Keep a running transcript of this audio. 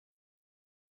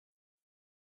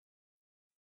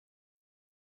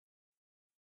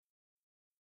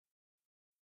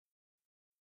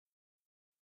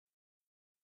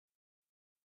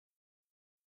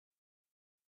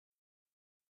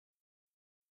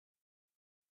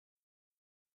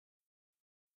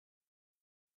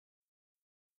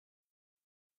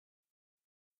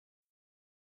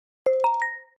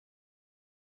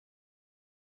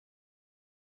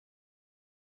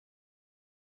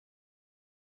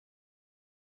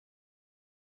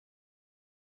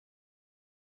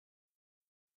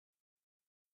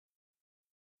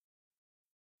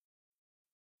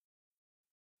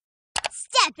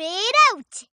step it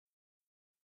out!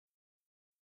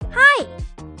 Hi!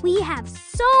 We have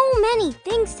so many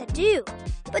things to do.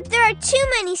 But there are too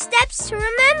many steps to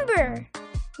remember.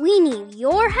 We need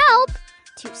your help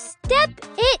to step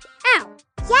it out.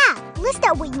 Yeah, list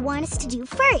out what you want us to do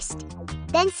first.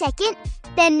 Then second,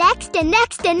 then next, and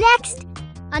next, and next.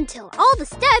 Until all the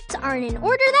steps are in an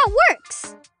order that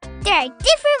works. There are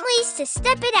different ways to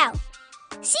step it out.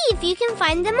 See if you can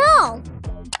find them all.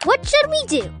 What should we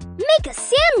do? Make a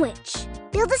sandwich.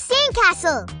 Build a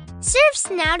sandcastle. Serve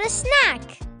Snout a snack.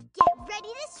 Get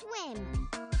ready to swim.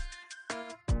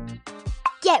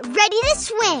 Get ready to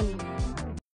swim.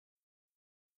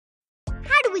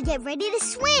 How do we get ready to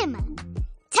swim?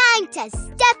 Time to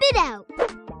step it out.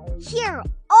 Here are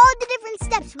all the different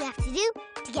steps we have to do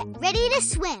to get ready to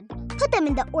swim. Put them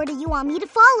in the order you want me to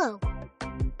follow.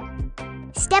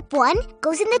 Step 1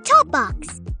 goes in the top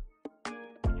box.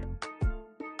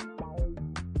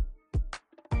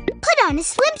 Put on a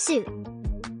swimsuit.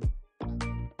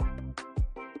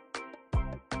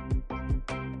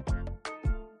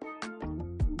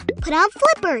 Put on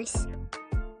flippers.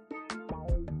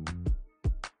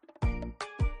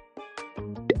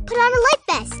 Put on a life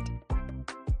vest.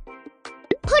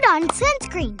 Put on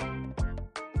sunscreen.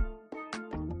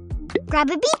 Grab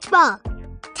a beach ball.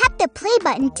 Tap the play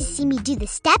button to see me do the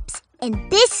steps in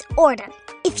this order.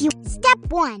 If you Step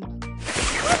 1.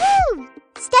 Woohoo!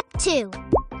 Step 2.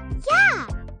 Yeah!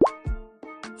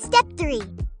 Step 3.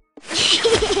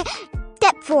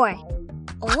 Step 4.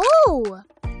 Oh!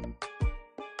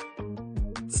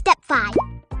 Step 5.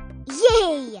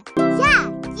 Yay! Yeah,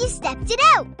 you stepped it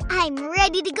out. I'm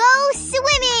ready to go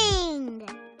swimming.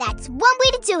 That's one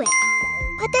way to do it.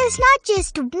 But there's not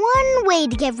just one way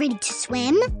to get ready to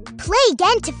swim. Play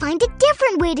again to find a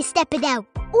different way to step it out.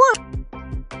 Or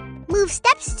move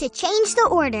steps to change the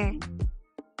order.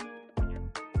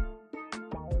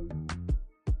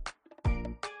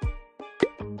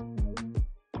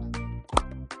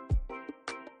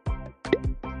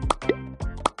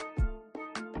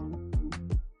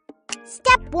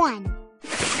 Step 1.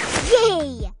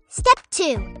 Yay! Step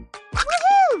 2.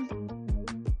 Woohoo!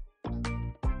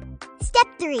 Step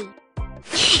 3.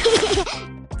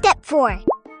 Step 4.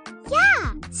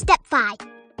 Yeah! Step 5.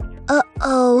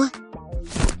 Uh-oh.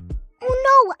 Oh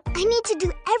no! I need to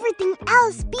do everything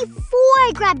else before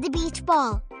I grab the beach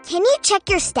ball. Can you check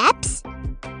your steps?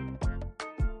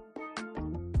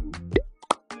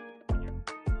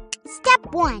 Step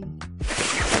 1.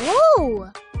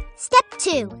 Oh! Step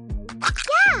 2.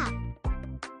 Yeah!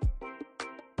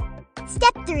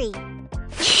 Step 3.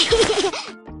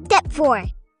 Step 4.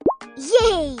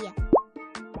 Yay!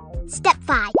 Step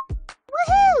 5.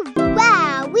 Woohoo!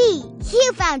 Wowee!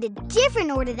 You found a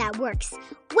different order that works.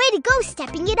 Way to go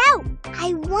stepping it out.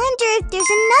 I wonder if there's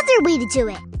another way to do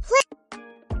it.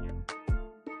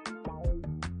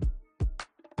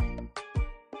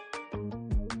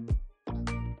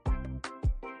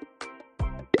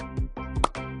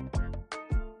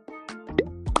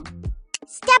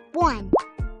 Step 1.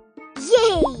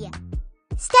 Yay!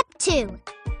 Step 2.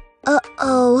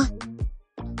 Uh-oh.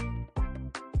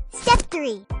 Step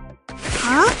 3.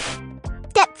 Huh?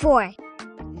 Step 4.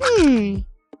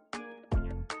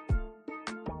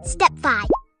 Step 5.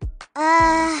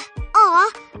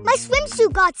 Aw, my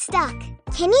swimsuit got stuck.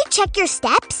 Can you check your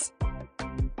steps?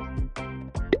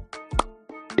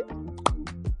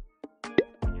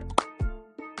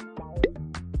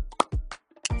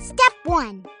 Step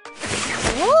 1.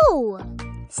 Oh!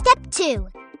 Step 2.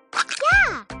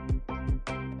 Yeah!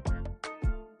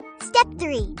 Step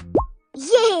 3.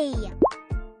 Yay!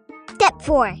 Step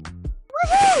 4.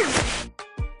 Woohoo!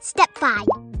 Step 5.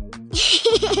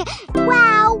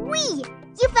 Wowee!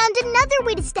 You found another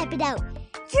way to step it out.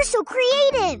 You're so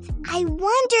creative. I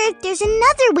wonder if there's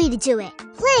another way to do it.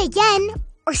 Play again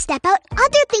or step out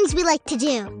other things we like to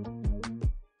do.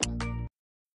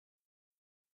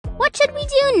 What should we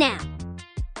do now?